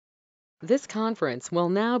This conference will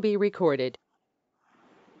now be recorded.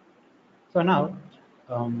 So now,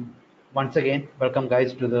 um, once again, welcome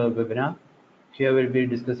guys to the webinar. Here we'll be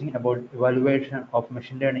discussing about evaluation of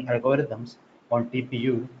machine learning algorithms on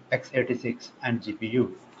TPU, x86, and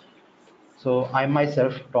GPU. So I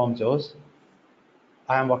myself, Tom Jose,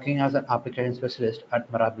 I am working as an application specialist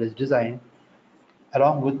at Mirabilis Design,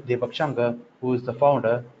 along with Deepak Shankar, who is the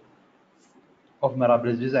founder of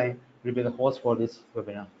Mirabilis Design, will be the host for this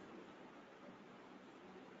webinar.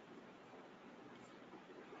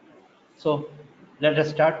 So let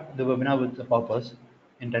us start the webinar with the purpose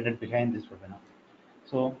intended behind this webinar.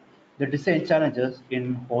 So the design challenges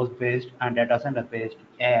in host-based and data center-based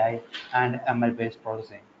AI and ML-based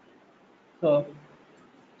processing. So,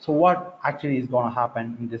 so what actually is going to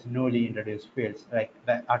happen in this newly introduced fields like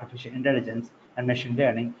the artificial intelligence and machine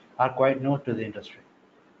learning are quite new to the industry.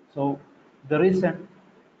 So the reason,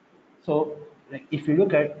 so like if you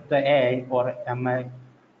look at the AI or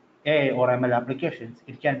ML applications,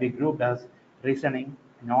 it can be grouped as reasoning,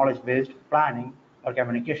 knowledge-based, planning, or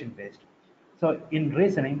communication-based. So in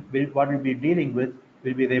reasoning, what we'll be dealing with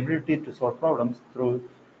will be the ability to solve problems through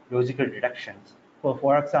logical deductions. So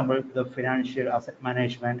for example, the financial asset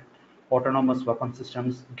management, autonomous weapon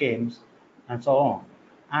systems, games, and so on.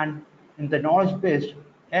 And in the knowledge-based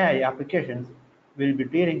AI applications, we'll be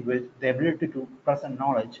dealing with the ability to present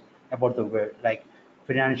knowledge about the world, like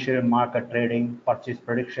financial market trading, purchase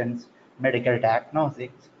predictions, medical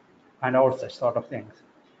diagnostics, and all such sort of things.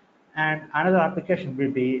 And another application will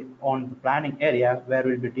be on the planning area where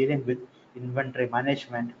we'll be dealing with inventory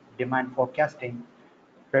management, demand forecasting,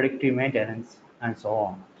 predictive maintenance, and so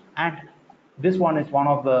on. And this one is one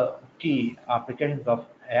of the key applications of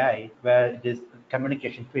AI where it is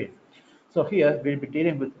communication field. So here we'll be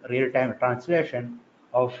dealing with real-time translation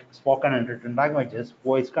of spoken and written languages,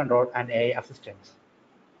 voice control, and AI assistants.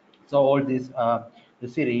 So all these, the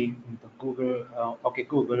Siri, the Google, OK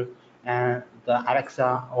Google, and the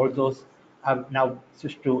Alexa, all those have now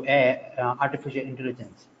switched to artificial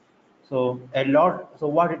intelligence. So a lot. So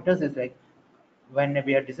what it does is like when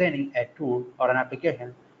we are designing a tool or an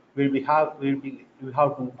application, we have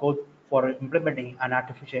to go for implementing an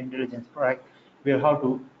artificial intelligence product. We have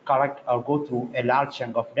to collect or go through a large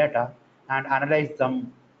chunk of data and analyze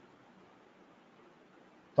them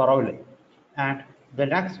thoroughly. And the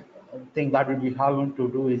next thing that we'll be having to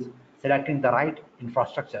do is selecting the right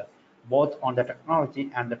infrastructure, both on the technology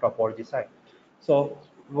and the topology side. So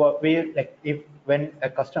what we like if when a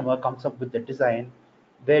customer comes up with the design,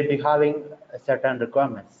 they'll be having a certain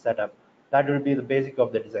requirements set up. That will be the basic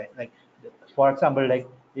of the design. Like for example, like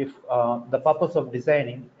if the purpose of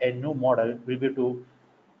designing a new model will be to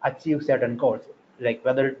achieve certain goals, like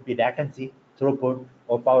whether it be latency, throughput,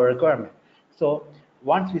 or power requirement. So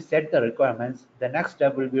once we set the requirements, the next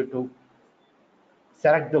step will be to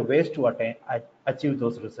select the ways to achieve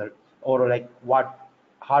those results, or like what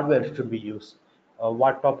hardware should be used,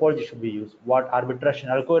 what topology should be used, what arbitration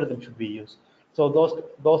algorithm should be used. So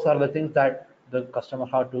those are the things that the customer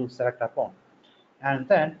have to select upon. And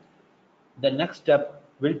then the next step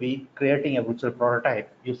will be creating a virtual prototype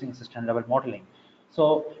using system level modeling.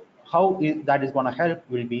 So that is going to help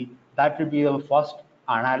will be that will be our first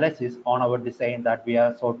analysis on our design that we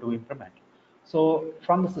are sought to implement. So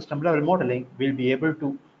from the system level modeling, we'll be able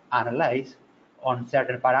to analyze on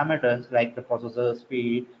certain parameters like the processor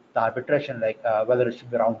speed, the arbitration, like whether it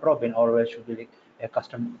should be round robin or whether it should be like a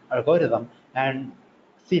custom algorithm, and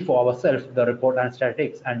see for ourselves the report and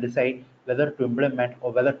statistics and decide whether to implement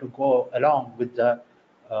or whether to go along with the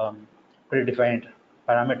predefined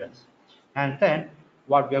parameters. And then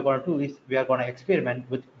what we are going to do is we are going to experiment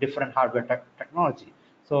with different hardware technology.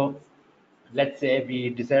 So let's say we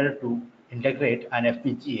decided to integrate an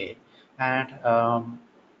FPGA, and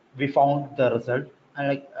we found the result, and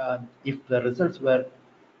like if the results were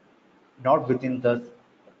not within the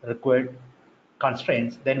required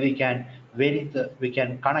constraints, then we can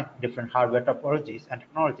connect different hardware topologies and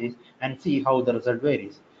technologies and see how the result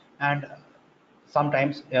varies. And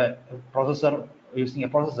sometimes processor using a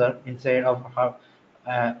processor inside of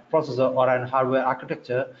processor or an hardware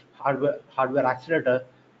architecture, hardware accelerator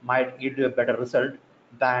might give you a better result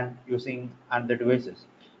than using other devices.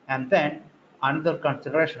 And then another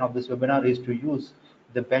consideration of this webinar is to use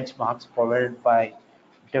the benchmarks provided by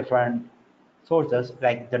different sources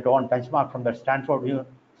like the Dawn benchmark from the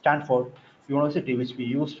Stanford University, which we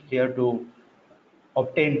used here to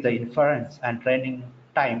obtain the inference and training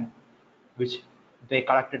time, which they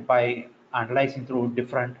collected by analyzing through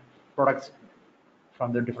different products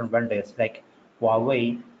from the different vendors like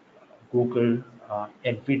Huawei, Google,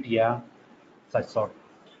 Nvidia, such sort.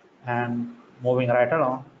 And moving right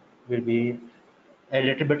along, will be a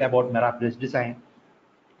little bit about Mirabilis design.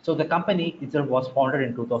 So the company itself was founded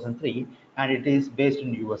in 2003 and it is based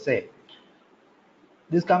in USA.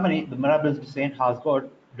 This company, the Mirabilis design, has got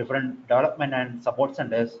different development and support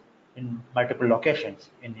centers in multiple locations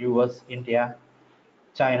in US, India,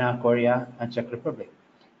 China, Korea, and Czech Republic.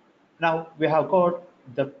 Now we have got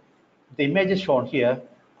the images shown here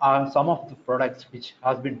are some of the products which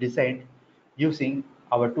has been designed using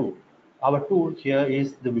our tool. Our tool here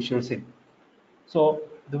is the VisualSim. So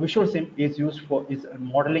the VisualSim is used for is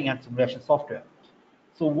modeling and simulation software.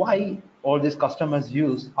 So why all these customers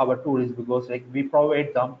use our tool is because like we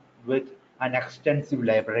provide them with an extensive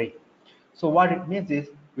library. So what it means is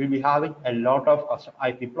we'll be having a lot of custom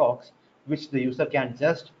IP blocks which the user can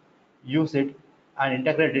just use it and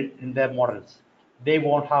integrate it in their models. They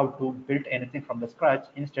won't have to build anything from the scratch.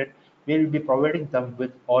 Instead, we will be providing them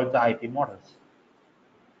with all the IP models.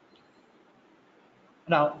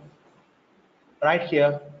 Now, right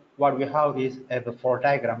here, what we have is a flow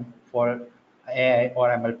diagram for AI or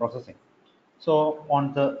ML processing. So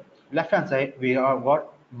on the left-hand side, we have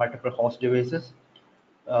got multiple host devices.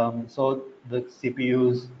 So the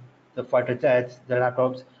CPUs, the fighter jets, the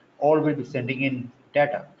laptops, all will be sending in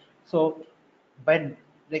data. So when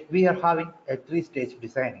like we are having a three-stage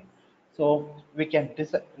designing, so we can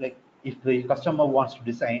design like if the customer wants to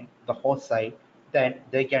design the host side, then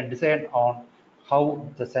they can decide on how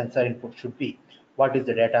the sensor input should be. What is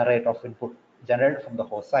the data rate of input generated from the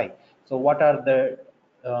host side? So what are the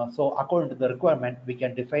so according to the requirement, we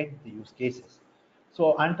can define the use cases.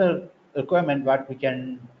 So under requirement, what we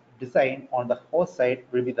can design on the host side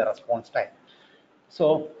will be the response time.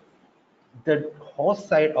 So the host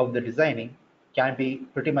side of the designing can be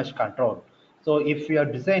pretty much controlled. So if we are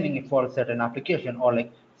designing it for a certain application or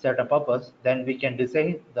like certain purpose, then we can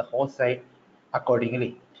design the host side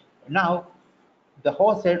accordingly. Now, the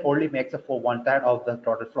host side only makes up for one third of the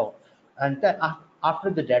total flow. And then after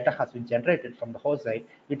the data has been generated from the host side,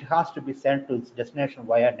 it has to be sent to its destination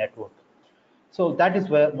via network. So that is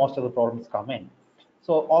where most of the problems come in.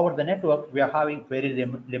 So over the network, we are having very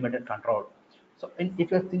limited control. So if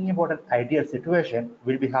you're thinking about an ideal situation,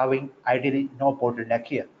 we'll be having ideally no bottleneck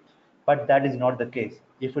here. But that is not the case.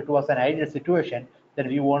 If it was an ideal situation, then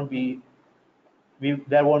there won't be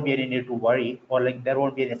any need to worry or like there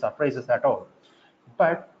won't be any surprises at all.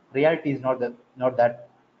 But reality is not that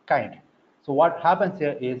kind. So what happens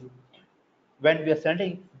here is when we are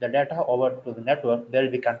sending the data over to the network, there will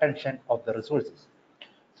be contention of the resources.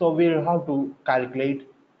 So we will have to calculate.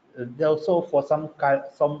 Also, for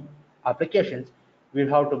some applications, we'll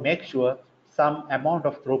have to make sure some amount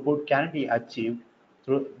of throughput can be achieved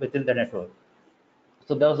within the network.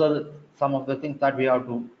 So those are some of the things that we have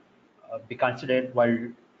to be considered while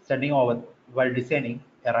sending over while designing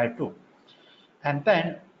a RAID 2. And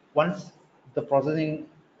then once the processing,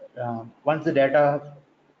 once the data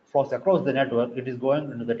flows across the network, it is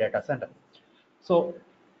going into the data center. So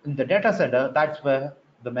in the data center, that's where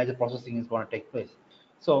the major processing is going to take place.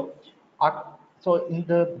 So, so in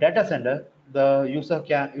the data center, the user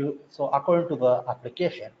can, so according to the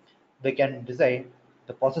application, they can design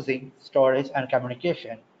the processing, storage, and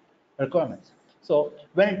communication requirements. So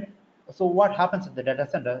so what happens in the data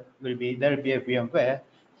center will be there will be a VMware,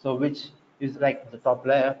 so which is like the top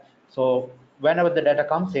layer. So whenever the data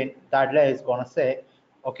comes in, that layer is going to say,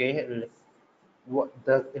 okay,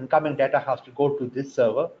 the incoming data has to go to this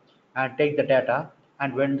server and take the data,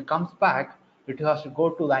 and when it comes back, it has to go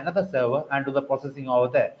to another server and do the processing over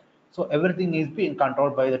there. So everything is being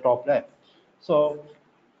controlled by the top layer. So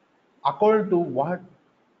according to what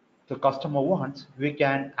the customer wants, we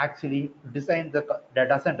can actually design the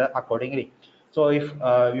data center accordingly. So if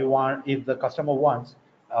the customer wants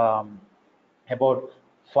about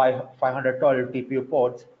 512 TPU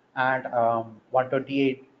ports and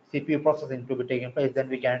 128 CPU processing to be taking place, then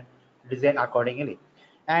we can design accordingly.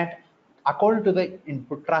 And according to the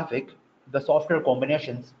input traffic, the software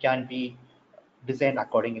combinations can be designed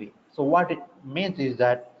accordingly. So what it means is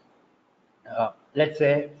that let's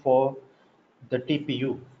say for the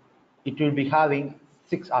TPU, it will be having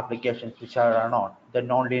 6 applications which are not the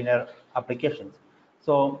nonlinear applications.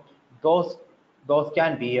 So those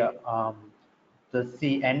can be the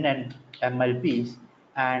CNN MLPs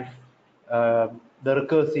and the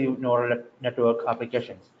recursive neural network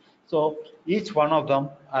applications. So each one of them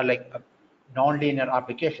are like nonlinear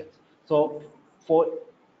applications. So for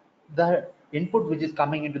the input which is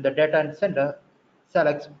coming into the data center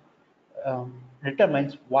selects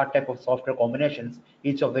determines what type of software combinations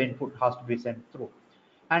each of the input has to be sent through.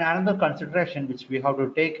 And another consideration which we have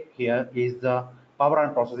to take here is the power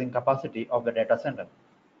and processing capacity of the data center.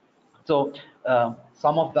 So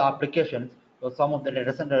some of the applications or some of the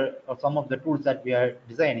data center or some of the tools that we are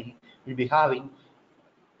designing will be having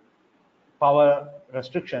power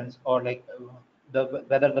restrictions, or like the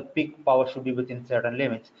whether the peak power should be within certain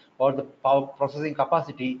limits or the power processing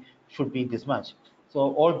capacity should be this much.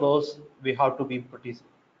 So all those we have to be pretty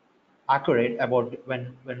accurate about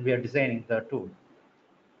when we are designing the tool.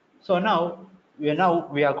 So now we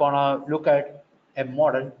are gonna look at a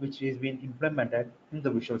model which is being implemented in the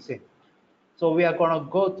Visual Sim. So we are gonna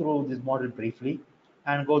go through this model briefly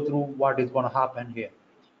and go through what is gonna happen here.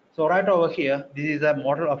 So right over here, this is a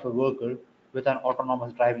model of a vehicle with an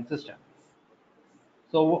autonomous driving system.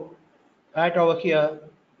 So right over here,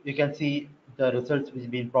 you can see the results which is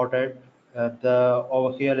being plotted. The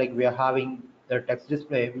over here, like we are having the text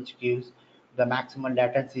display, which gives the maximum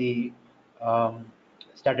latency um,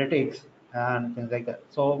 statistics and things like that.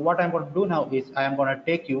 So what I'm going to do now is I am going to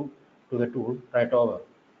take you to the tool right over.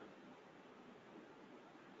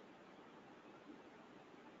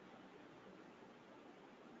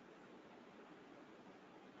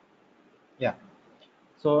 Yeah.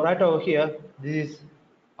 So right over here, this is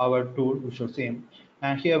our tool VisualSim,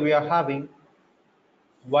 and here we are having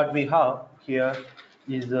what we have here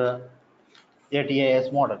is a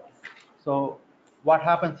ATAS model. So what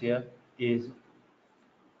happens here is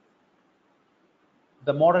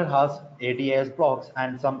the model has ATAS blocks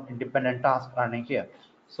and some independent tasks running here.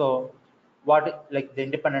 So what like the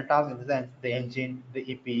independent tasks in the sense the engine, the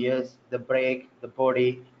EPS, the brake, the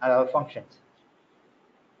body, and other functions.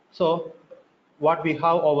 So what we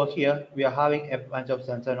have over here, we are having a bunch of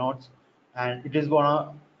sensor nodes, and it is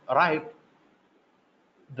gonna write.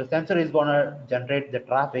 The sensor is gonna generate the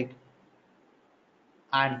traffic,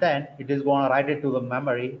 and then it is going to write it to the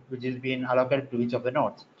memory which is being allocated to each of the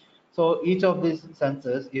nodes. So each of these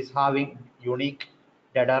sensors is having unique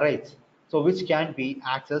data rates, so which can be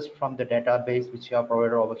accessed from the database which you have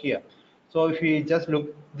provided over here. So if we just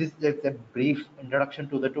look, this is a brief introduction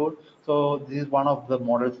to the tool. So this is one of the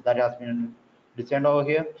models that has been designed over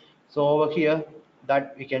here. So over here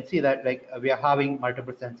that we can see that like we are having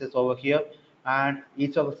multiple sensors over here, and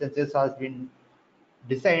each of the sensors has been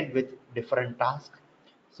designed with different tasks.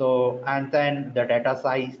 So, and then the data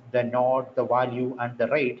size, the node, the value, and the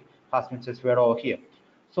rate has been specified over here.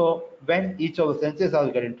 So when each of the sensors are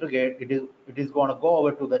getting triggered, it is going to go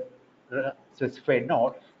over to the specified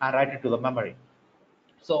node and write it to the memory.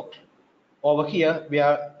 So over here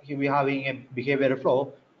we having a behavior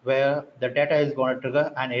flow where the data is going to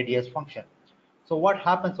trigger an ADS function. So what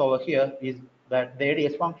happens over here is that the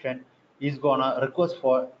ADS function is going to request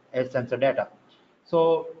for a sensor data.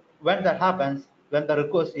 So when that happens, when the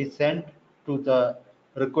request is sent to the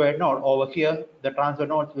required node over here, the transfer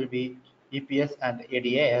nodes will be EPS and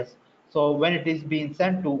ADAS. So when it is being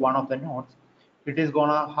sent to one of the nodes, it is going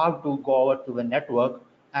to have to go over to the network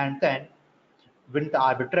and then win the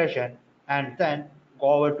arbitration, and then go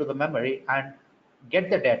over to the memory and get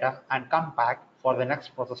the data and come back for the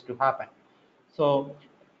next process to happen. So,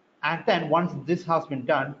 and then once this has been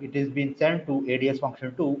done, it is been sent to ADS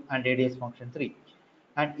function 2 and ADS function 3.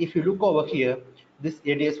 And if you look over here, this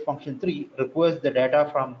ADS function 3 requires the data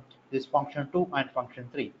from this function 2 and function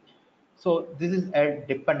 3. So this is a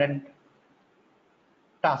dependent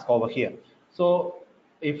task over here. So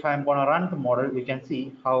if I'm going to run the model, we can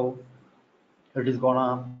see how it is going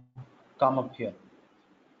to come up here.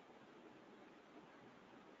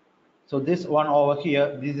 So this one over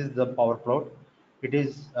here, this is the power plot. It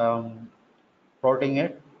is plotting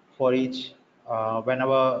it for each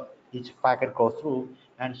whenever each packet goes through.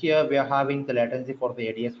 And here we are having the latency for the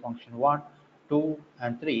ADS function 1, 2,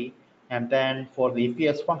 and 3. And then for the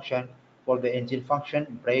EPS function, for the engine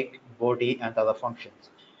function, brake, body, and other functions.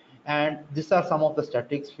 And these are some of the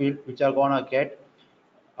statics field which are gonna get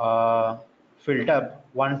uh, filled up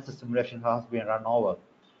once the simulation has been run over.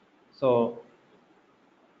 So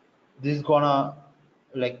this is gonna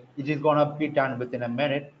like it is gonna be done within a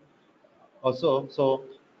minute or so. So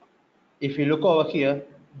if you look over here,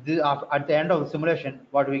 this, at the end of the simulation,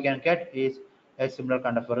 what we can get is a similar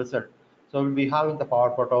kind of a result. So we'll be having the power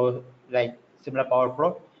proto like similar power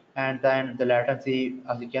pro, and then the latency,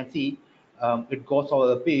 as you can see, it goes over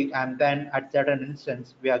the peak, and then at certain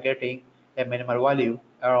instance we are getting a minimal value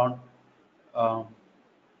around um,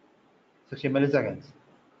 60 milliseconds.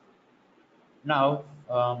 Now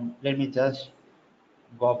let me just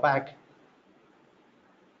go back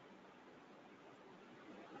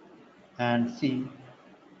and see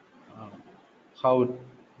um, how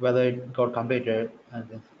whether it got completed and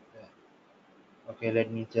then okay,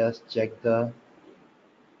 let me just check the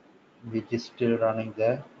which is still running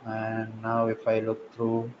there. And now if I look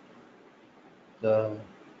through the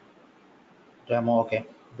demo. Okay,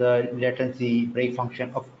 the latency break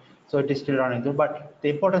function. Okay, so it is still running through. But the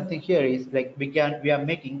important thing here is like we are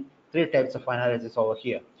making three types of analysis over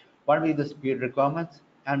here. One will be the speed requirements,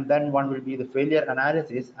 and then one will be the failure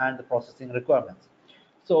analysis and the processing requirements.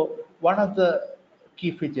 So one of the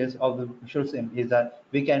key features of the VisualSim is that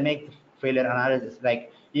we can make failure analysis.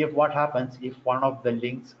 Like if what happens if one of the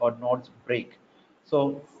links or nodes break.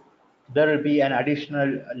 So there will be an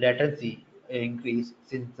additional latency increase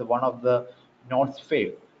since one of the nodes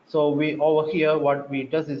failed. So we over here what we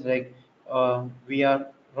does is like we are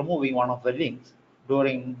removing one of the links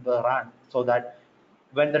during the run so that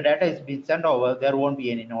when the data is being sent over, there won't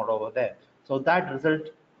be any node over there. So that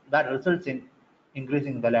results in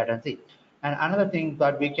increasing the latency. And another thing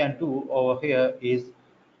that we can do over here is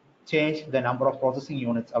change the number of processing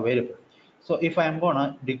units available. So if I am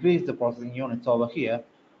gonna decrease the processing units over here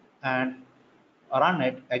and run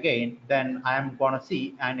it again, then I am gonna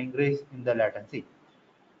see an increase in the latency.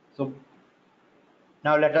 So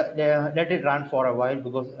now let it run for a while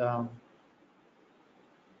because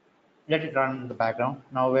let it run in the background.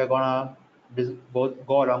 Now we're gonna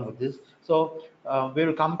go along with this. So we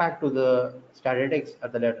will come back to the statistics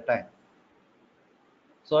at the later time.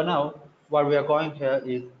 So now what we are going here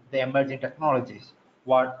is the emerging technologies.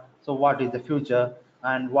 What is the future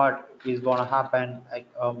and what is going to happen? Like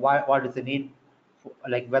what is the need? For,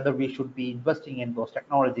 like whether we should be investing in those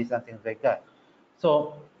technologies and things like that.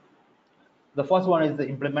 So the first one is the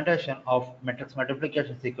implementation of matrix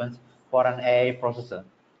multiplication sequence for an AI processor.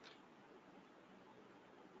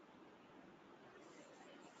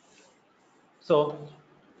 So,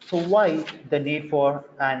 so why the need for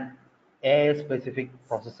an AI-specific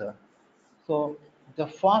processor? So, the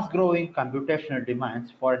fast-growing computational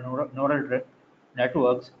demands for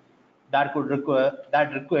networks that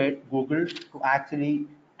require Google to actually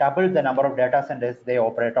double the number of data centers they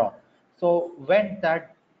operate on. So, when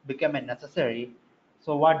that became a necessary,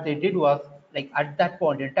 so what they did was like at that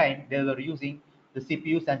point in time they were using the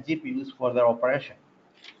CPUs and GPUs for their operation.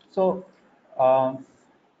 So,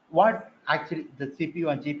 what actually the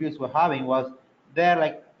CPU and GPUs were having was they're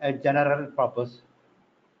like a general purpose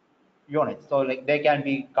units. So like they can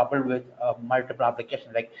be coupled with multiple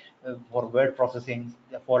applications like for word processing,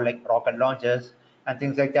 for like rocket launchers and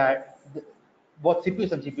things like that. Both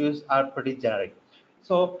CPUs and GPUs are pretty generic.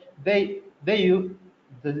 So they use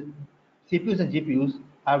the CPUs and GPUs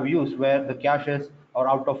are used where the caches or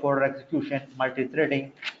out of order execution,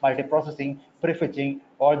 multi-threading, multi-processing, prefetching,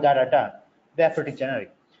 all that are done. They are pretty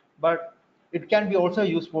generic. But it can be also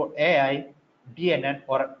used for AI, DNN,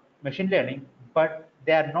 or machine learning, but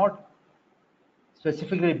they are not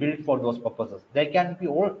specifically built for those purposes. They can be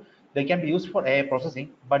used for AI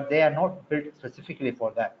processing, but they are not built specifically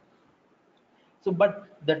for that. So,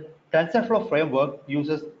 but the TensorFlow framework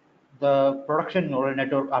uses the production neural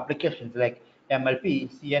network applications like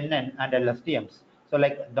MLP, CNN, and LSTMs. So,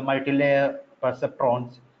 like the multi-layer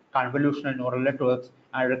perceptrons, convolutional neural networks,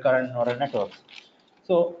 and recurrent neural networks.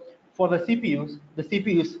 So, for the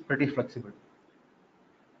CPU is pretty flexible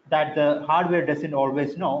that the hardware doesn't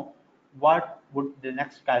always know what would the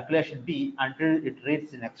next calculation be until it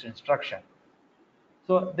reads the next instruction.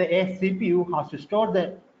 So the CPU has to store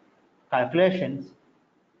the calculations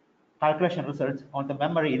calculation results on the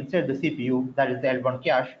memory inside the CPU, that is the L1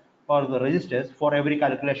 cache, or the registers for every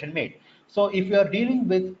calculation made. So if you are dealing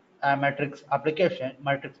with a matrix application,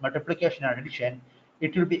 matrix multiplication and addition,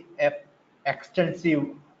 it will be a extensive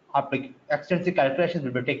extensive calculations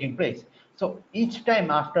will be taking place. So each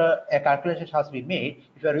time after a calculation has been made,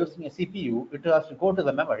 if you are using a CPU, it has to go to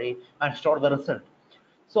the memory and store the result.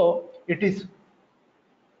 So it is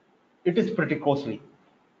pretty costly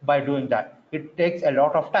by doing that. It takes a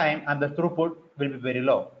lot of time and the throughput will be very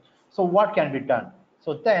low. So what can be done?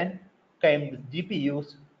 So then came the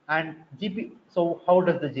GPUs and GP. So how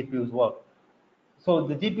does the GPUs work? So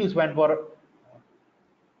the GPUs went for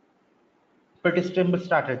pretty simple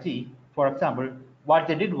strategy. For example, what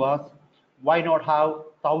they did was, why not have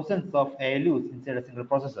thousands of ALUs inside a single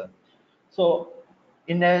processor? So,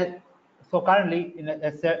 in a currently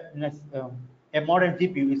a modern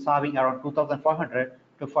GPU is having around 2,500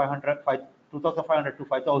 to 2,500 to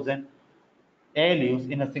 5,000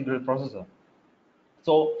 ALUs in a single processor.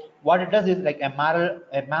 So what it does is like a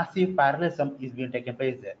massive parallelism is being taken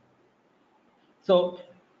place there. So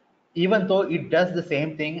even though it does the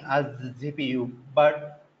same thing as the GPU,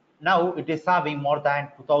 but now it is having more than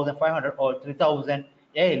 2,500 or 3,000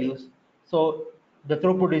 ALUs, so the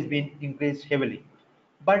throughput is being increased heavily.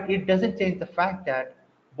 But it doesn't change the fact that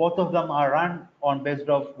both of them are run on based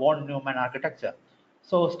of von Neumann architecture.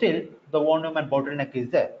 So still the von Neumann bottleneck is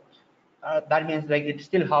there. That means like it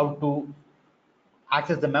still have to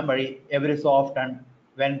access the memory every so often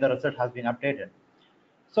when the result has been updated.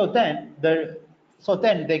 So then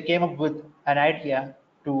they came up with an idea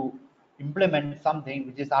to implement something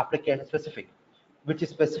which is application specific, which is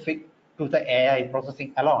specific to the AI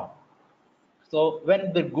processing alone. So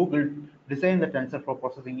when the Google designed the TensorFlow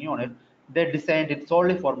Processing Unit, they designed it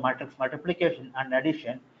solely for matrix multiplication and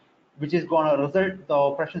addition, which is going to result the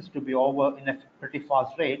operations to be over in a pretty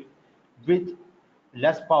fast rate with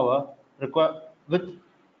less power require with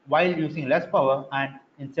while using less power and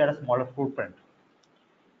instead a smaller footprint.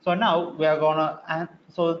 So now we are gonna, and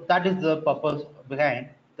so that is the purpose behind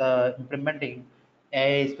the implementing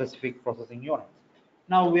AI-specific processing units.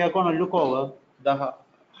 Now we are gonna look over the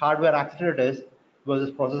hardware accelerators versus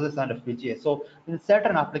processors and FPGAs. So in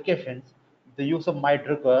certain applications, the user might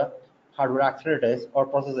require hardware accelerators or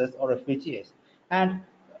processors or FPGAs, and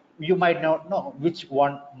you might not know which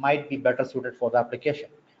one might be better suited for the application.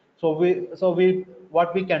 So we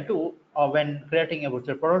what we can do when creating a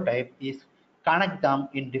virtual prototype is connect them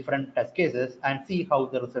in different test cases and see how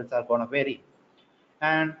the results are going to vary.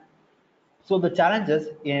 And so the challenges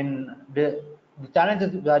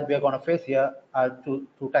that we are going to face here are two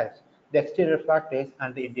types: the exterior factors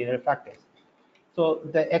and the interior factors. So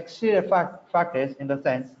the exterior factors, in the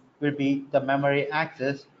sense, will be the memory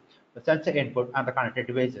access, the sensor input, and the connected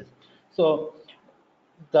devices. So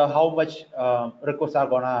the how much requests are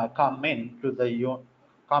gonna come in,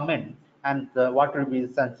 and what will be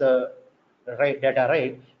the sensor rate, data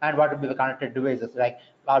rate, and what will be the connected devices. Like,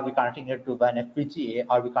 are we connecting it to an FPGA?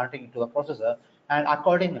 Are we connecting it to the processor? And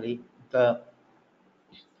accordingly, the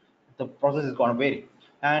process is going to vary.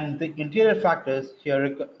 And the interior factors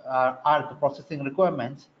here are the processing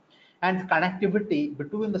requirements and connectivity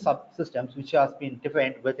between the subsystems which has been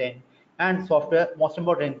defined within, and software, most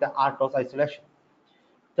important, the RTOS isolation.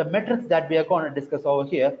 The metrics that we are going to discuss over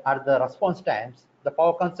here are the response times, the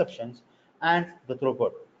power consumptions, and the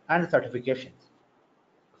throughput, and the certifications.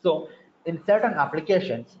 So in certain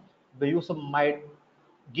applications, the user might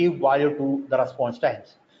give value to the response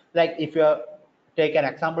times. Like if you take an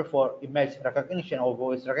example for image recognition or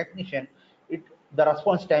voice recognition, the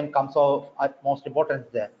response time comes of at most importance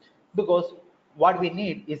there, because what we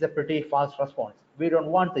need is a pretty fast response. We don't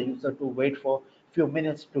want the user to wait for few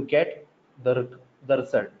minutes to get the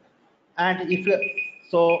result. And if you,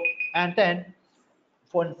 so and then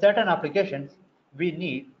for certain applications, we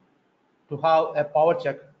need to have a power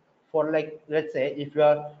check for, like, let's say if you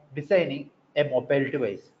are designing a mobile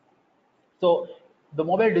device. So the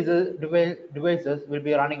devices will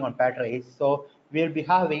be running on batteries, so we'll be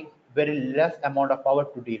having very less amount of power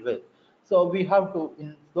to deal with. So we have to,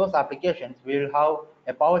 in those applications, we will have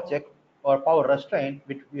a power check or power restraint,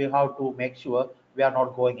 which we have to make sure we are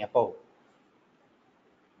not going above.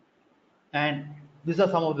 And these are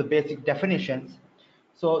some of the basic definitions.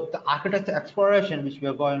 So the architecture exploration, which we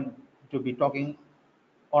are going to be talking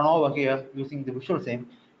on over here using the VisualSim,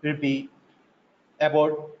 will be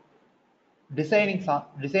about designing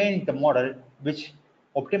the model which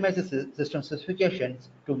optimizes the system specifications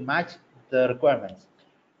to match the requirements.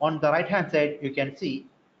 On the right hand side, you can see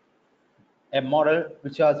a model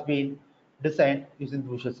which has been designed using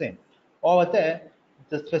VisualSim. Over there,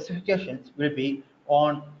 the specifications will be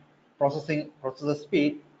on processor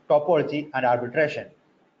speed, topology, and arbitration.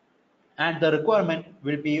 And the requirement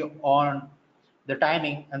will be on the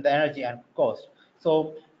timing and the energy and cost.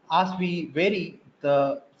 So as we vary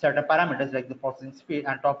the certain parameters like the processing speed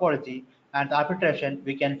and topology and the arbitration,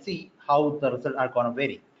 we can see how the results are going to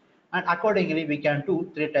vary. And accordingly, we can do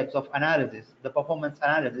three types of analysis: the performance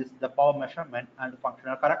analysis, the power measurement, and the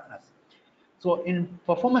functional correctness. So in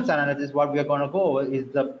performance analysis, what we are going to go over is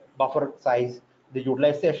the buffer size, the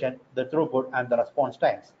utilization, the throughput, and the response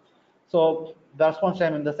times. So the response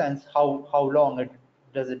time, in the sense, how long it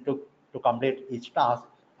does it took to complete each task,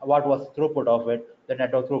 what was the throughput of it, the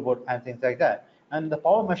network throughput, and things like that. And the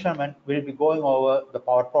power measurement will be going over the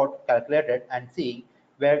power plot calculated and seeing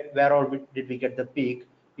where all did we get the peak.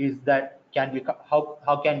 Is that, can we,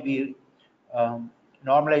 how can we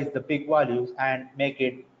normalize the peak values and make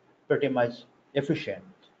it pretty much efficient.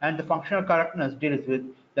 And the functional correctness deals with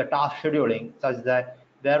the task scheduling such that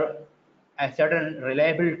there a certain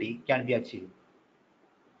reliability can be achieved.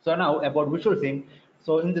 So now about VisualSim.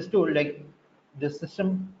 So in this tool, like the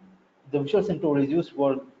system, the VisualSim tool is used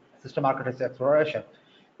for system architecture exploration.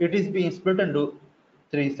 It is being split into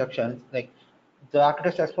three sections. Like the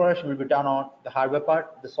architecture exploration will be done on the hardware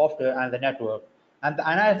part, the software, and the network. And the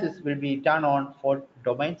analysis will be done on four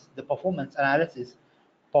domains: the performance analysis,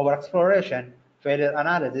 power exploration, failure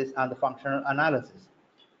analysis, and the functional analysis.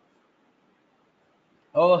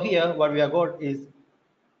 Over here, what we have got is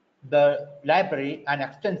the library, an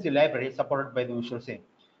extensive library supported by the VisualSim.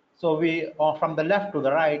 So we, from the left to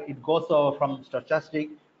the right, it goes over from stochastic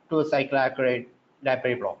to cycle accurate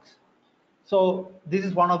library blocks. So this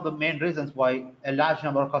is one of the main reasons why a large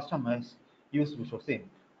number of customers use VisualSim.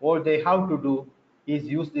 All they have to do is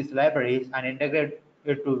use these libraries and integrate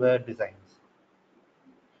it to their designs.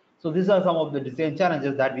 So these are some of the design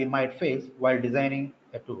challenges that we might face while designing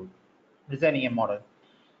a tool, designing a model.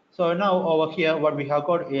 So now over here, what we have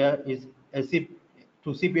got here is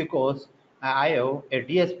two CPU cores, an I/O, a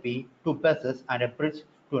DSP, two buses, and a bridge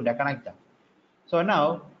to interconnect them. So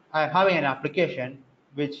now I'm having an application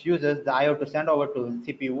which uses the I/O to send over to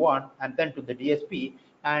CPU1 and then to the DSP,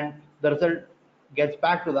 and the result gets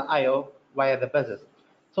back to the I/O via the buses.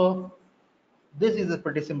 So this is a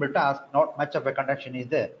pretty simple task. Not much of a contention is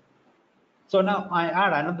there. So now I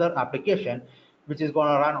add another application which is going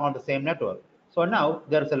to run on the same network. So now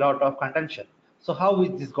there's a lot of contention. So how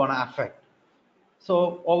is this going to affect?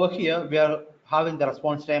 So over here, we are having the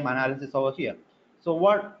response time analysis over here. So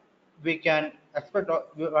what we can expect,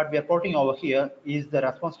 what we are plotting over here is the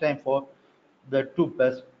response time for the two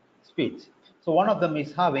bus speeds. So one of them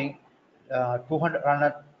is having 200 run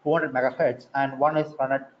at 200 megahertz and one is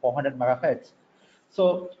run at 400 megahertz.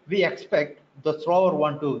 So we expect the slower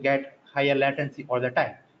one to get higher latency all the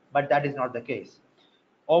time, but that is not the case.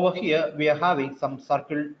 Over here, we are having some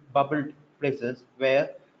circle bubbled places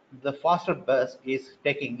where the faster bus is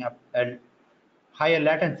taking up a higher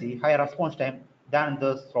latency, higher response time than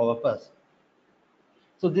the slower bus.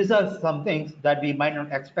 So these are some things that we might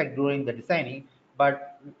not expect during the designing,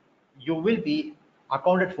 but you will be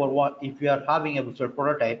accounted for what if you are having a visual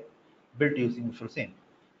prototype built using VisualSim.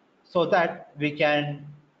 So that we can,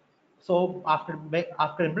 so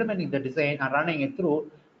after implementing the design and running it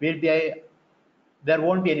through, we'll be there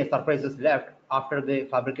won't be any surprises left after the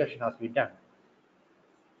fabrication has been done.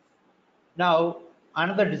 Now,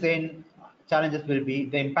 another design challenges will be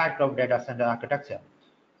the impact of data center architecture.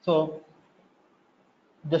 So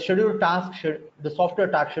the schedule task, the software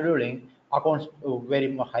task scheduling accounts to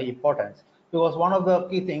very high importance because one of the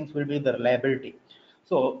key things will be the reliability.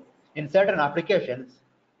 So in certain applications,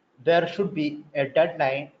 there should be a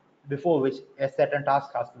deadline before which a certain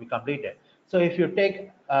task has to be completed. So if you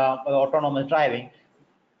take autonomous driving,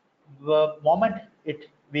 the moment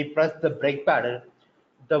we press the brake pedal,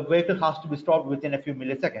 the vehicle has to be stopped within a few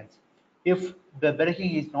milliseconds. If the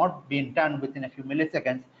braking is not being done within a few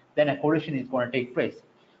milliseconds, then a collision is going to take place.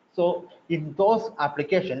 So in those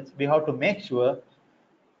applications, we have to make sure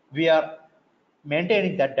we are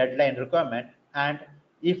maintaining that deadline requirement. And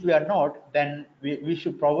if we are not, then we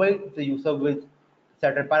should provide the user with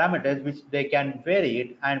certain parameters which they can vary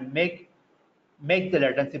it and make the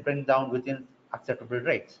latency bring down within acceptable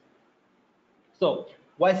rates. So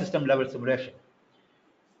why system level simulation?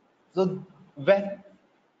 So when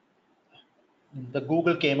the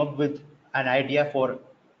Google came up with an idea for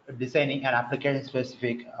designing an application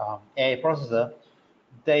specific AI processor,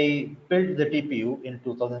 they built the TPU in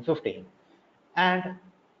 2015. And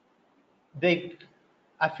they,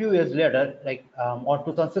 a few years later, like on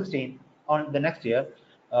 2016, on the next year,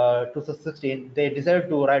 2016, they decided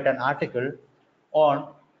to write an article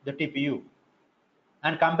on the TPU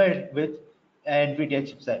and compare it with Nvidia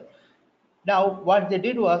chipset. Now, what they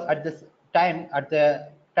did was at the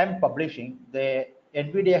time publishing, the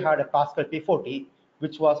Nvidia had a Pascal P40,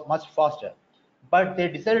 which was much faster, but they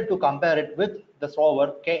decided to compare it with the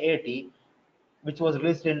solver K80, which was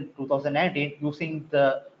released in 2019 using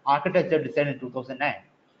the architecture designed in 2009.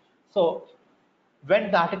 So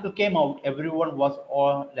when the article came out, everyone was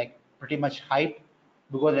all like pretty much hyped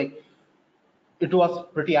because like it was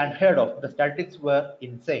pretty unheard of. The statistics were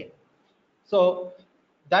insane. So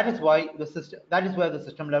that is why the system, that is where the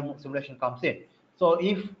system level simulation comes in. So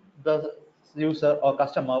if the user or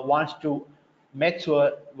customer wants to make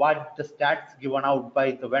sure what the stats given out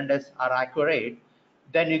by the vendors are accurate,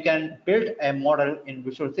 then you can build a model in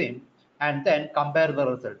VisualSim and then compare the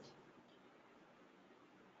results.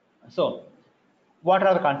 So what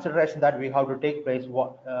are the considerations that we have to take place,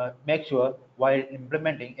 make sure while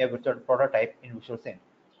implementing a virtual prototype in VisualSim?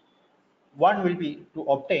 One will be to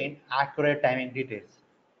obtain accurate timing details.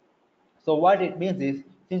 So what it means is,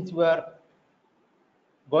 since we are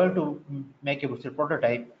going to make a virtual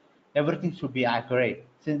prototype, everything should be accurate.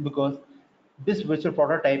 Since because this virtual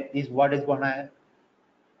prototype is what is gonna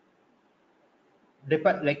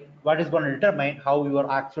depend, like what is gonna determine how your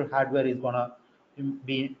actual hardware is gonna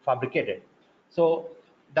be fabricated. So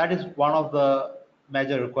that is one of the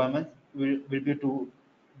major requirements will be to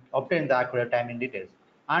obtain the accurate timing details.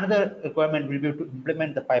 Another requirement will be to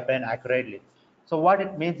implement the pipeline accurately. So what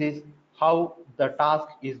it means is how the task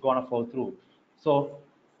is going to flow through. So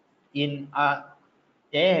in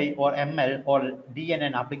AI or ML or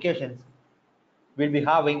DNN applications, we'll be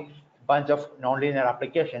having a bunch of nonlinear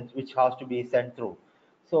applications which has to be sent through.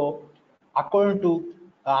 So according to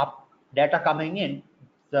data coming in,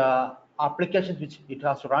 the applications which it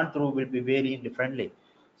has to run through will be varying differently.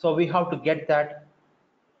 So we have to get that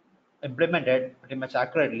implemented pretty much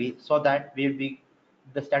accurately so that we'll be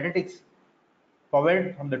the statistics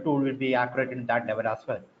provided from the tool will be accurate in that level as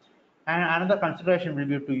well. And another consideration will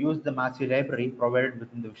be to use the massive library provided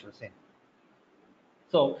within the VisualSim.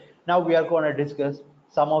 So now we are going to discuss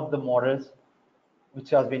some of the models which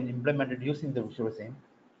has been implemented using the VisualSim.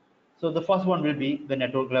 So the first one will be the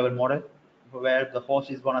network level model, where the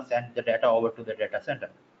host is going to send the data over to the data center.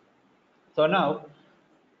 So now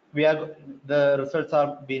we are the results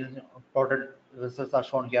are being plotted. Results are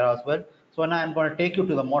shown here as well. So now I'm going to take you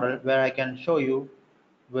to the model where I can show you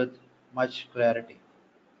with much clarity.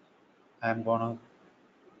 I'm gonna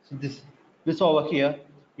so this over here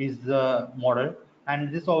is the model,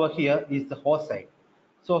 and this over here is the host side.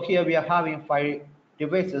 So here we are having 5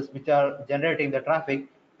 devices which are generating the traffic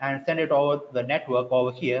and send it over the network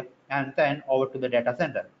over here and then over to the data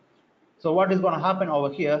center. So what is going to happen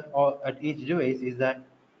over here or at each device is that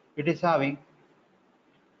it is having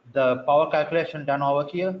the power calculation done over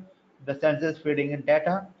here, the sensors feeding in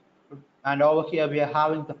data, and over here we are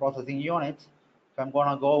having the processing units. If I'm going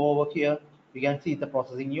to go over here, you can see the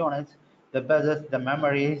processing units, the buses, the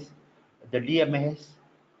memories, the DMAs,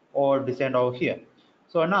 or descend over here.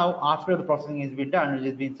 So now after the processing is been done, it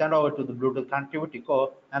is being sent over to the Bluetooth connectivity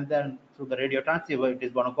core, and then through the radio transceiver, it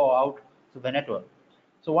is going to go out to the network.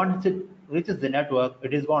 So once it reaches the network,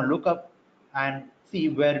 it is going to look up and see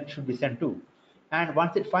where it should be sent to. And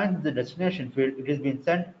once it finds the destination field, it is being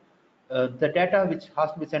sent. The data which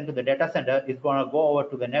has to be sent to the data center is going to go over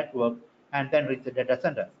to the network and then reach the data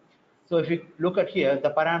center. So if you look at here,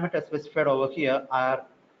 the parameters specified over here are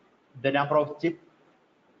the number of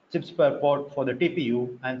chips per port for the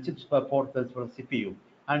TPU and chips per port for the CPU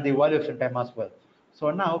and the evaluation time as well.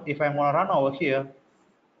 So now if I'm going to run over here,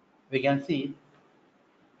 we can see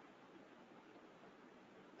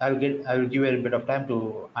I will give you a bit of time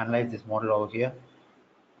to analyze this model over here.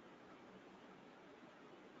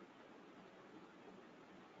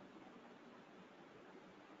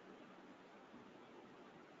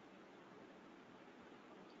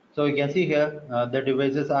 So you can see here the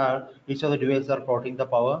devices are each of the devices are plotting the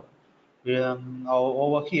power.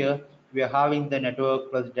 Over here we are having the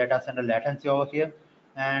network plus data center latency over here,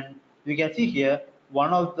 and you can see here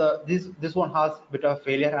one of the this one has bit of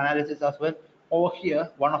failure analysis as well. Over here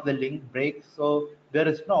one of the link breaks, so there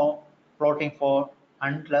is no plotting for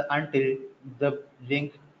until the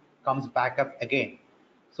link comes back up again.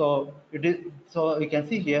 So it is so you can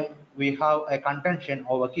see here we have a contention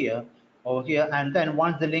over here, and then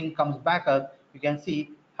once the link comes back up, you can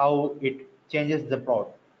see how it changes the plot.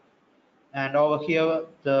 And over here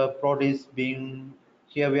the plot is being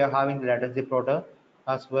here we are having the latency plotter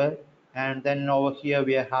as well, and then over here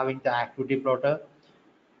we are having the activity plotter,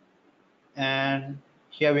 and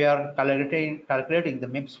here we are calculating the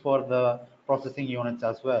MIPS for the processing units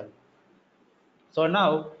as well. So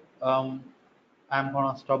now I'm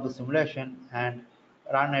going to stop the simulation and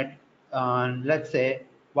run it. And let's say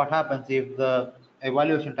what happens if the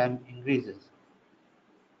evaluation time increases.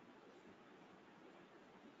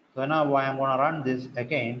 So now I'm going to run this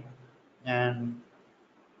again, and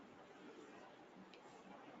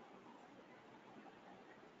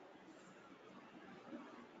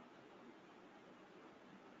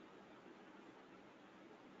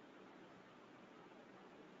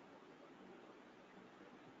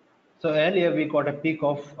so earlier we got a peak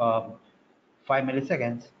of 5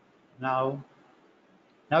 milliseconds. Now,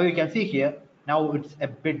 now you can see here, now it's a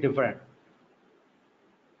bit different.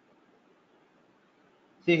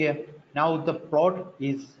 See here, now the plot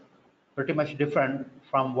is pretty much different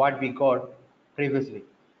from what we got previously.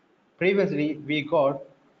 Previously, we got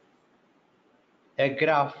a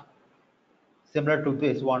graph similar to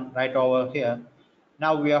this one right over here.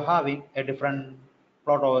 Now we are having a different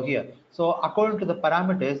plot over here. So according to the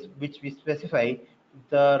parameters which we specify,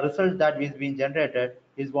 the result that is being generated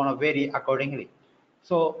is going to vary accordingly.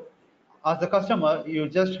 So as a customer, you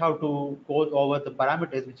just have to go over the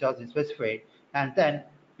parameters which are specified, and then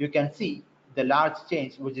you can see the large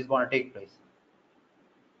change which is going to take place,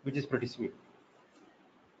 which is pretty sweet.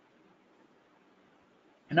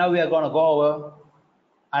 And now we are going to go over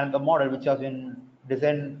and the model which has been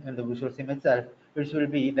designed in the VisualSim itself, which will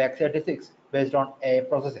be the x86 based on a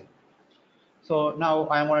processing. So now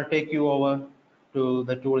I'm going to take you over to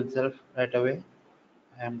the tool itself right away.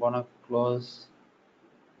 I'm going to close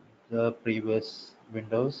the previous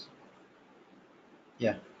windows.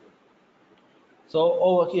 Yeah. So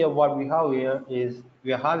over here, what we have here is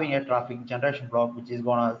we are having a traffic generation block which is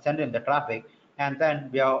gonna send in the traffic, and then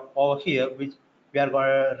we are over here which we are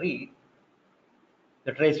gonna read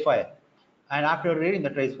the trace file. And after reading the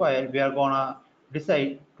trace file, we are gonna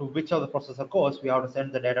decide to which of the processor cores we have to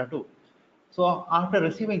send the data to. So after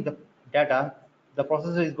receiving the data, the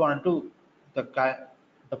processor is going to do the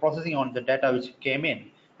processing on the data which came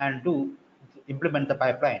in and do implement the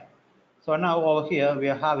pipeline. So now over here we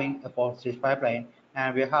are having a 4-stage pipeline,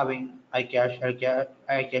 and we are having iCache,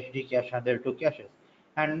 iCache, Dcache, and there are two caches.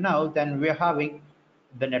 And now then we are having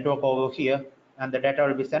the network over here, and the data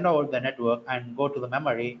will be sent over the network and go to the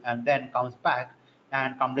memory, and then comes back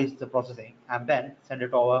and completes the processing, and then send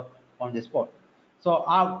it over on this port. So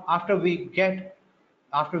after we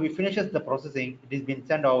finishes the processing, it is been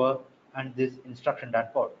sent over and this instruction done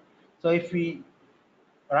port. So if we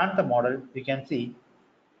run the model, we can see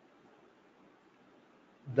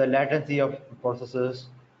the latency of processors,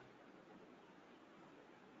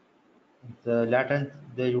 the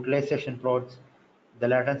utilization plots, the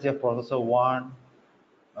latency of processor one.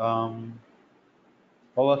 Um,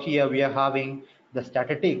 Over here we are having the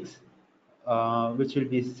statistics, which will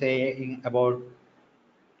be saying about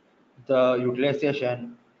the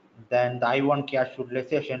utilization, then the I1 cache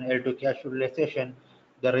utilization, L2 cache utilization,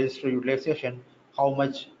 the register utilization, how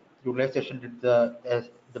much utilization did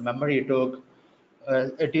the memory took.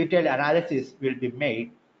 A detailed analysis will be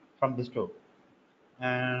made from this tool.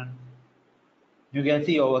 And you can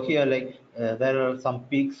see over here like there are some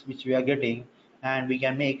peaks which we are getting, and we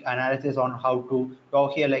can make analysis on how to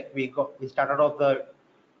go here. Like we started off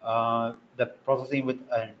the processing with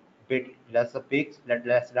a bit lesser peaks,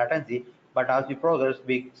 less latency, but as we progress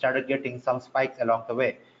we started getting some spikes along the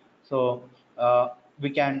way. So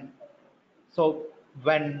we can so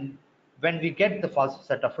when we get the first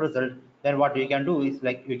set of results, then what we can do is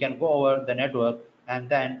like we can go over the network and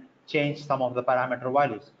then change some of the parameter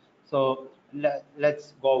values. So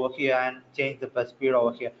let's go over here and change the bus speed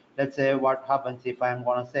over here. Let's say what happens if I'm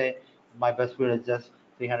gonna say my bus speed is just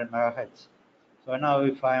 300 megahertz. So now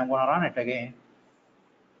if I am gonna run it again,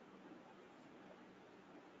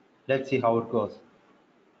 let's see how it goes.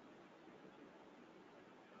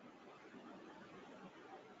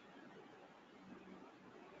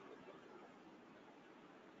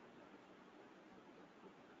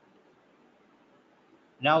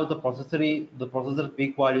 Now the processor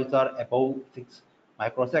peak values are above 6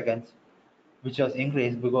 microseconds, which has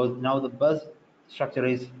increased because now the bus structure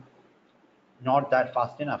is not that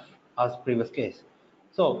fast enough as previous case.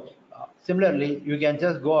 So similarly, you can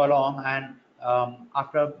just go along and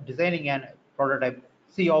after designing an prototype,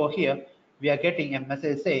 see over here, we are getting a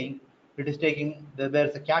message saying it is taking,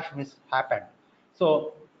 there's a cache miss happened.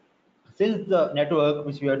 So since the network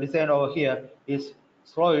which we have designed over here is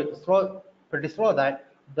pretty slow, that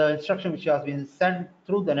the instruction which has been sent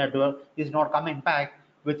through the network is not coming back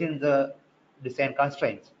within the design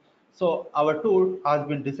constraints. So our tool has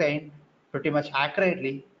been designed pretty much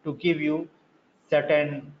accurately to give you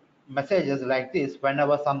certain messages like this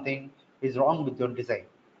whenever something is wrong with your design.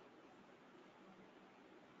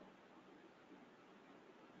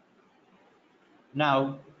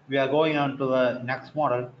 Now we are going on to the next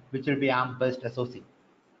model, which will be ARM-based SoC.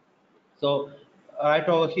 So right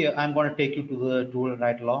over here, I'm going to take you to the tool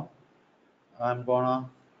right along. I'm going to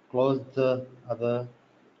close the other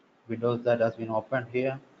windows that has been opened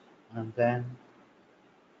here, and then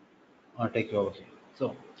I'll take you over here.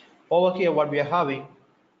 So over here, what we are having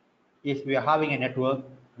is we are having a network,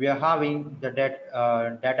 we are having the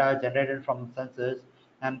data generated from sensors,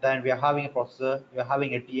 and then we are having a processor, we are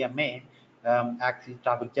having a TMA, axis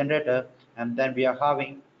traffic generator, and then we are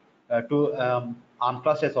having two ARM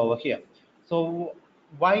clusters over here. So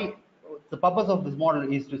why the purpose of this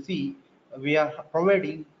model is to see we are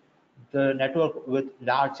providing the network with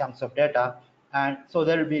large chunks of data, and so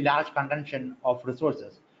there will be large consumption of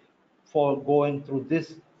resources for going through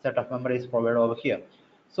this set of memories provided over here.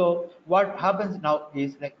 So what happens now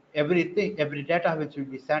is like every data which will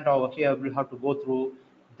be sent over here will have to go through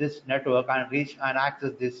this network and reach and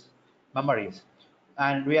access these memories.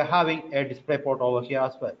 And we are having a display port over here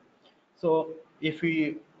as well. So if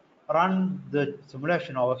we run the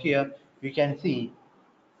simulation over here, we can see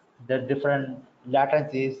the different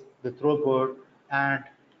latencies, the throughput, and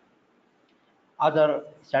other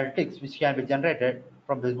statistics which can be generated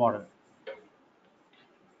from this model.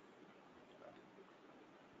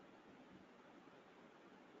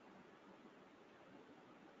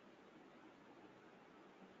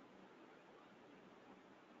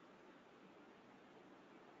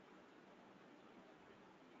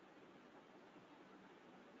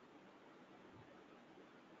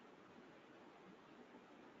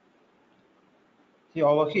 See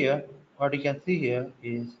over here, what you can see here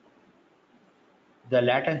is the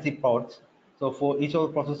latency plots. So for each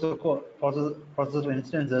of the processor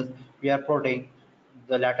instances, we are plotting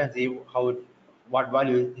the latency, what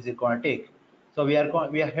value is it going to take. So we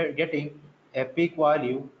are getting a peak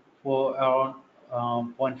value for around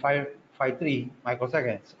 0.553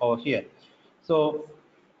 microseconds over here. So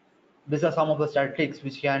these are some of the statistics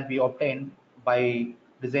which can be obtained by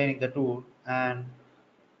designing the tool, and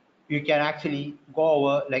you can actually go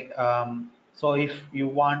over like so if you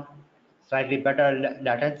want slightly better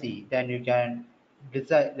latency, then you can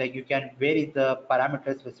decide, like you can vary the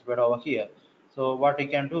parameters specified over here. So what you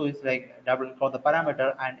can do is like double click on the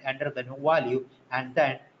parameter and enter the new value, and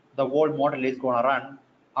then the whole model is going to run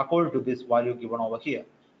according to this value given over here.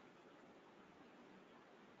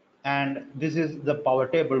 And this is the power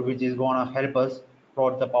table which is going to help us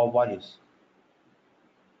plot the power values.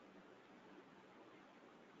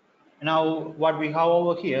 Now what we have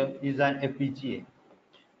over here is an FPGA.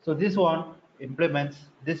 So this model implements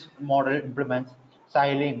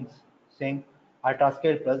Xilinx Sync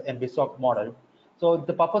Ultrascale Plus and NVSoC model. So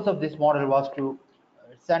the purpose of this model was to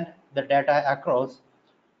send the data across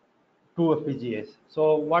two FPGAs.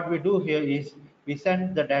 So what we do here is we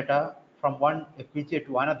send the data from one FPGA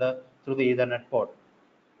to another through the Ethernet port.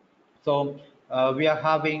 So we are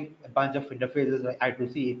having a bunch of interfaces like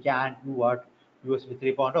I2C, CAN, UART, USB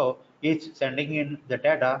 3.0, each sending in the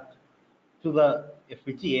data to the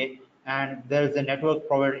FPGA, and there is a network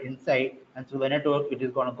provided inside, and through the network it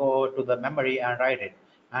is going to go to the memory and write it.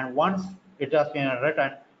 And once it has been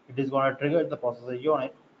written, it is going to trigger the processor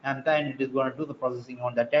unit, and then it is going to do the processing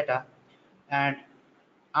on the data. And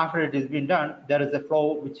after it has been done, there is a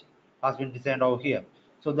flow which has been designed over here.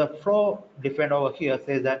 So the flow defined over here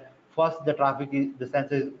says that first the traffic is the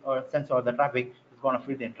sensor of the traffic is going to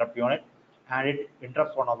feed the interrupt unit, and it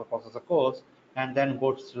interrupts one of the processor cores, and then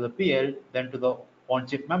goes to the PL, then to the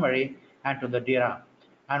on-chip memory, and to the DRAM.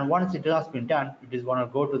 And once it has been done, it is going to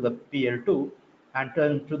go to the PL2 and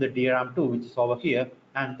turn to the DRAM2, which is over here.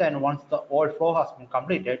 And then once the whole flow has been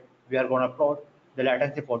completed, we are going to plot the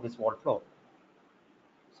latency for this whole flow.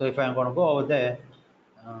 So if I'm going to go over there,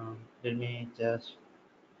 let me just,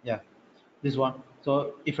 yeah, this one.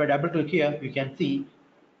 So if I double click here, you can see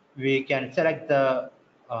we can select the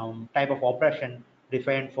type of operation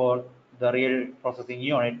defined for the real processing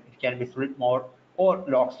unit. It can be split mode or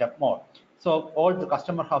lockstep mode. So all the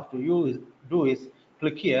customer have to do is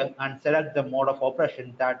click here and select the mode of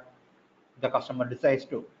operation that the customer decides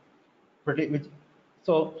to.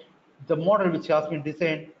 So the model which has been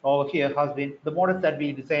designed over here has been the models that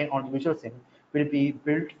we design on VisualSim will be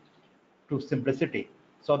built to simplicity,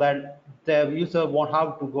 so that the user won't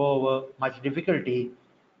have to go over much difficulty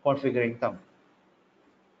configuring them.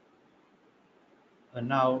 And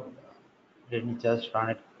now let me just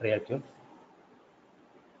run it real quick.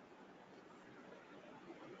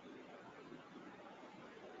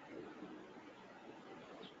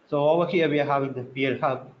 So over here we are having the PL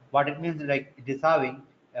hub. What it means is like it is having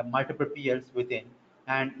multiple PLs within,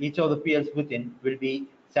 and each of the PLs within will be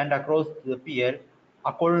sent across to the PL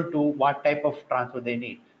according to what type of transfer they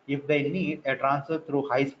need. If they need a transfer through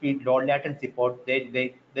high-speed, low-latency port,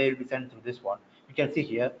 they will be sent through this one. You can see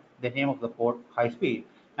here the name of the port, high-speed,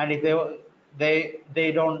 and if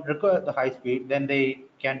they don't require the high speed, then they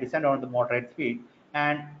can be sent on the moderate speed,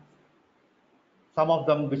 and some of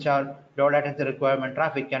them which are low latency requirement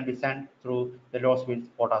traffic can be sent through the low speed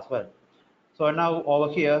port as well. So now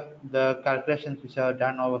over here, the calculations which are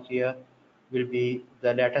done over here will be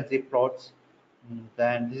the latency plots.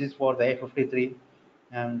 Then this is for the A53,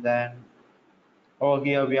 and then over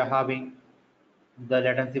here we are having the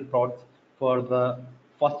latency plots for the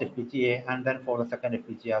first FPGA and then for the second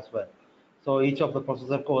FPGA as well. So each of the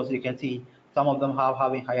processor cores, you can see some of them have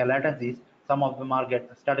having higher latencies, some of them are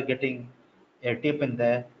started getting a dip in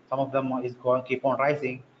there, some of them is going keep on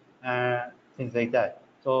rising, things like that.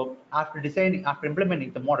 So after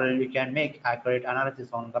implementing the model, you can make accurate analysis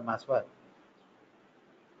on them as well.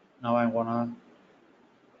 Now I'm gonna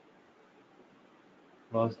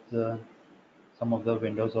close some of the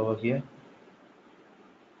windows over here.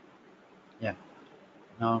 Yeah.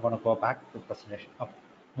 Now I'm gonna go back to presentation. Okay.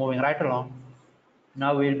 Moving right along.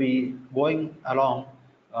 Now we'll be going along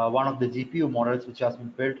one of the GPU models which has been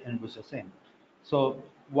built in VisualSim. So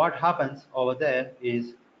what happens over there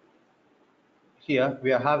is here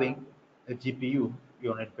we are having a GPU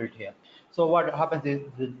unit built here. So what happens is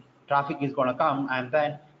the traffic is going to come, and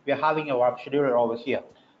then we are having a warp scheduler over here.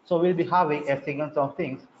 So we'll be having a sequence of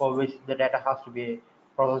things for which the data has to be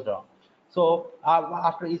processed on. So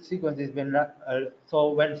after each sequence is been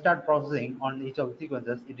so when start processing on each of the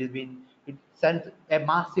sequences, it is been it sends a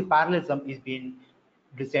massive parallelism is being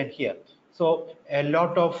designed here. So a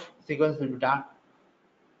lot of sequences will be done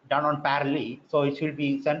on parallel, so it will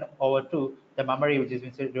be sent over to the memory which is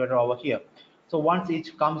been situated over here. So once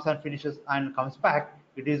each comes and finishes and comes back,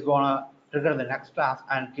 it is gonna trigger the next task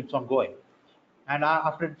and keeps on going. And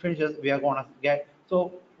after it finishes, we are gonna get.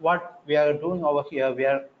 So what we are doing over here, we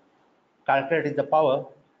are calculating the power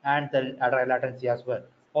and the array latency as well.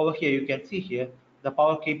 Over here, you can see here the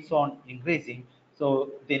power keeps on increasing.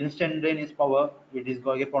 So the instantaneous power it is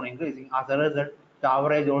going to keep on increasing. As a result, the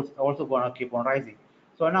average also going to keep on rising.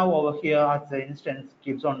 So now over here, as the instance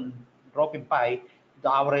keeps on dropping by,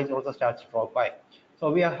 the average also starts to drop by.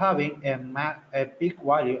 So we are having a peak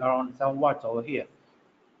value around 7 watts over here.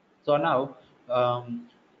 So now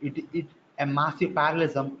a massive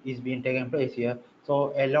parallelism is being taken place here.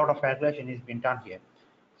 So a lot of calculation is being done here.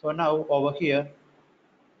 So now over here,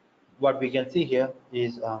 what we can see here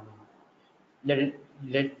is let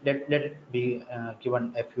it be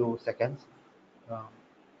given a few seconds. Um,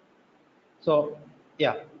 so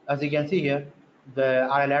yeah, as you can see here, the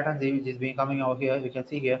RL latency which is being coming over here, you can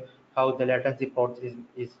see here how the latency port is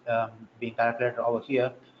being calculated over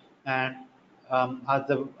here, and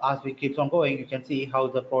as we keeps on going, you can see how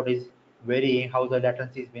the port is varying, how the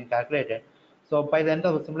latency is being calculated. So by the end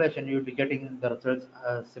of the simulation, you will be getting the results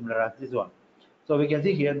similar as this one. So we can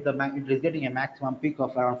see here it is getting a maximum peak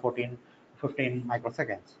of around 15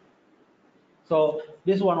 microseconds. So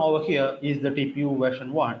this one over here is the TPU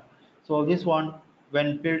version 1. So this one,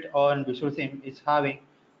 when built on VisualSim, is having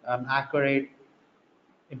accurate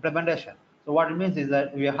implementation. So what it means is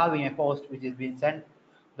that we are having a host which is being sent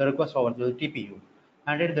the request over to the TPU.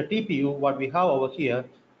 And in the TPU, what we have over here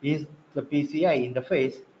is the PCI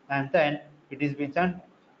interface, and then it is being sent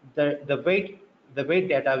the weight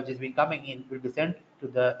data which is being coming in will be sent to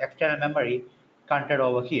the external memory content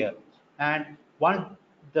over here. And once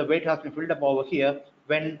the weight has been filled up over here,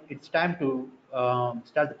 when it's time to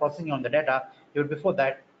start the processing on the data, even before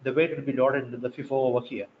that, the weight will be loaded into the FIFO over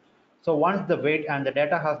here. So once the weight and the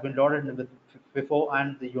data has been loaded into the FIFO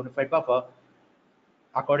and the unified buffer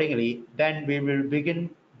accordingly, then we will begin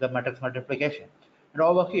the matrix multiplication. And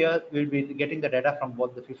over here, we'll be getting the data from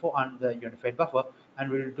both the FIFO and the unified buffer, and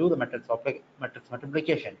we'll do the matrix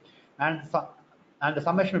multiplication. And, and the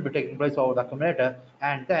summation will be taking place over the accumulator.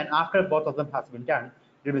 And then after both of them has been done,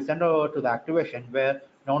 it will be sent over to the activation where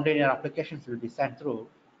non-linear applications will be sent through.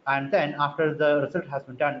 And then after the result has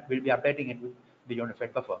been done, we'll be updating it with the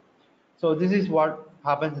unified buffer. So this is what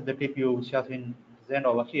happens in the TPU, which has been designed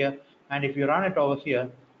over here. And if you run it over here,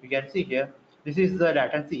 you can see here, this is the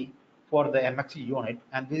latency for the MXC unit,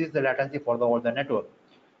 and this is the latency for all the network.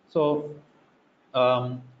 So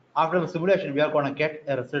after the simulation, we are going to get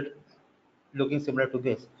a result looking similar to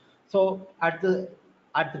this. So at the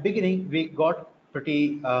beginning, we got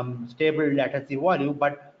pretty stable latency value,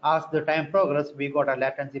 but as the time progressed, we got a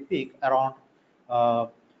latency peak around uh,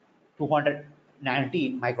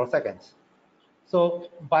 219 microseconds. So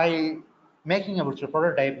by making a virtual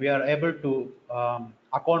prototype, we are able to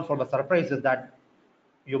account for the surprises that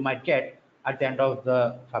you might get at the end of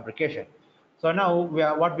the fabrication. So now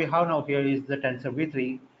what we have now here is the Tensor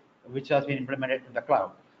V3, which has been implemented in the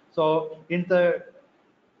cloud. So in the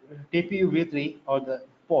TPU V3 or the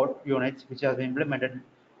port units, which has been implemented,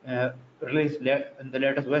 released in the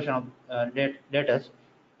latest version of latest,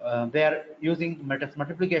 they are using matrix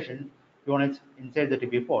multiplication units inside the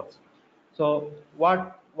TPU ports. So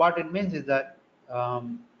what it means is that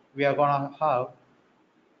we are gonna have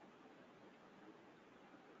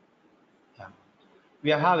yeah,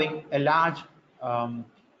 we are having a large um,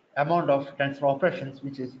 amount of tensor operations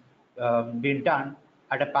which is being done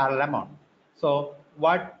at a parallel amount. So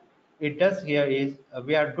what it does here is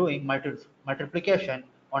we are doing multiplication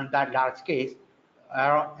on that large case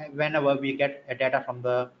whenever we get a data from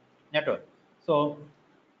the network. So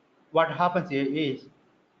what happens here is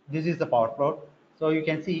this is the power plot. So you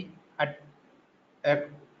can see at,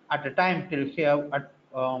 at the time till here at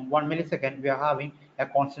 1 millisecond we are having a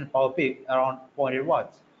constant power peak around 0.8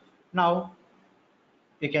 watts. Now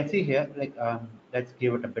you can see here like let's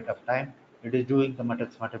give it a bit of time. It is doing the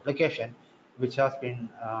matrix multiplication, which has been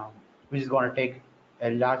which is going to take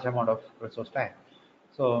a large amount of resource time.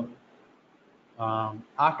 So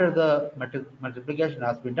after the multiplication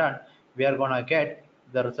has been done, we are going to get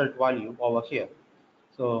the result value over here.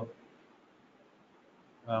 So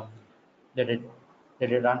um, let it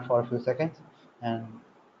let it run for a few seconds, and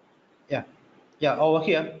yeah, yeah, over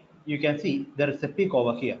here you can see there is a peak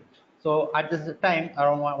over here. So at this time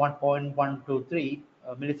around 1.123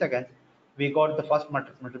 milliseconds, we got the first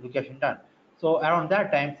matrix multiplication done. So around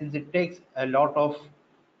that time, since it takes a lot of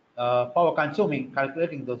power consuming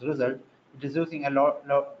calculating those results, it is using a large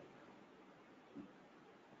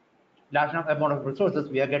amount of resources,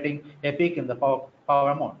 we are getting a peak in the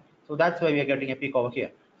power amount. So that's why we are getting a peak over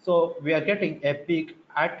here. So we are getting a peak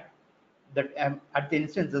at the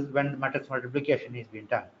instances when the matrix multiplication is being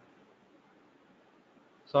done.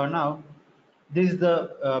 So now this is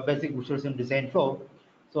the basic VisualSim design flow.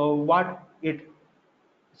 So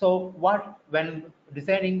when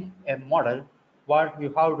designing a model, what we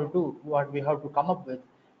have to do, what we have to come up with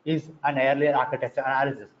is an earlier architecture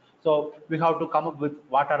analysis. So we have to come up with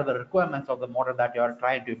what are the requirements of the model that you are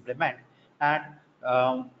trying to implement, and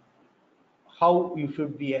how you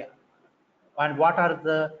should be, and what are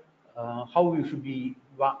the how you should be,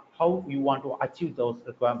 how you want to achieve those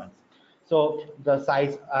requirements. So the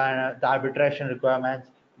size, the arbitration requirements,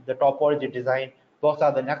 the topology design, those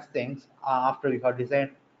are the next things after you have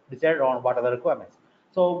decided on what are the requirements.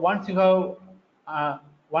 So once you have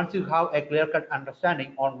a clear-cut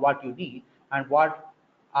understanding on what you need and what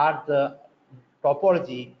are the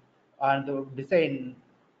topology and the design,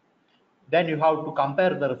 then you have to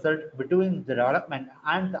compare the result between the development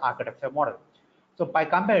and the architecture model. So by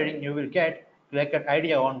comparing, you will get like an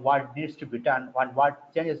idea on what needs to be done and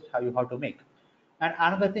what changes you have to make. And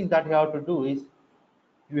another thing that you have to do is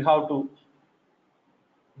you have to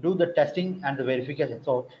do the testing and the verification.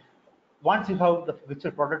 So once you have the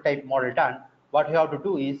virtual prototype model done, what you have to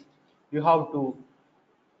do is you have to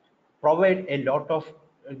provide a lot of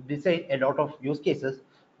design a lot of use cases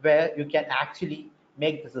where you can actually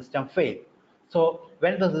make the system fail. So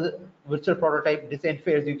when the virtual prototype design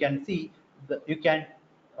fails, you can see you can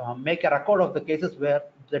make a record of the cases where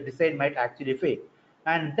the design might actually fail,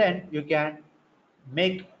 and then you can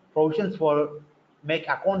make provisions for make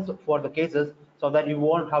accounts for the cases so that you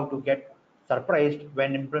won't have to get surprised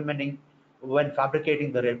when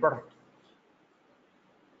fabricating the real product.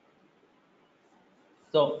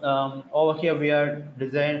 So over here we are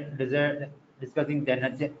discussing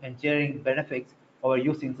the engineering benefits of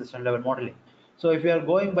using system level modeling. So if you are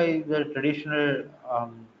going by the traditional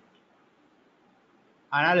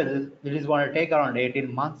analysis, it is going to take around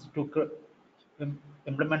 18 months to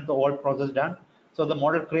implement the whole process done. So the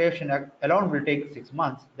model creation alone will take 6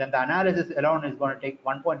 months. Then the analysis alone is going to take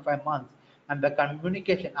 1.5 months, and the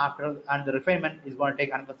communication after and the refinement is going to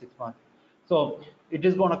take another 6 months. So it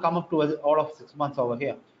is going to come up to all of 6 months over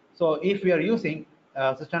here. So if we are using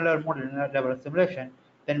system level model level simulation,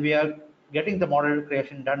 then we are getting the model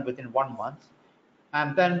creation done within 1 month,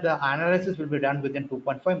 and then the analysis will be done within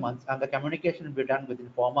 2.5 months, and the communication will be done within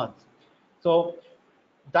 4 months. So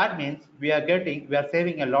that means we are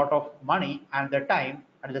saving a lot of money and the time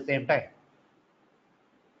at the same time.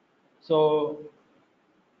 So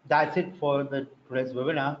that's it for the today's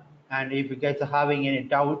webinar. And if you guys are having any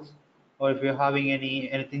doubts, or if you're having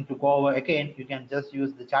anything to go over again, you can just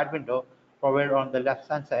use the chat window provided on the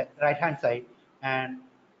right hand side and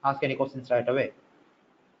ask any questions right away.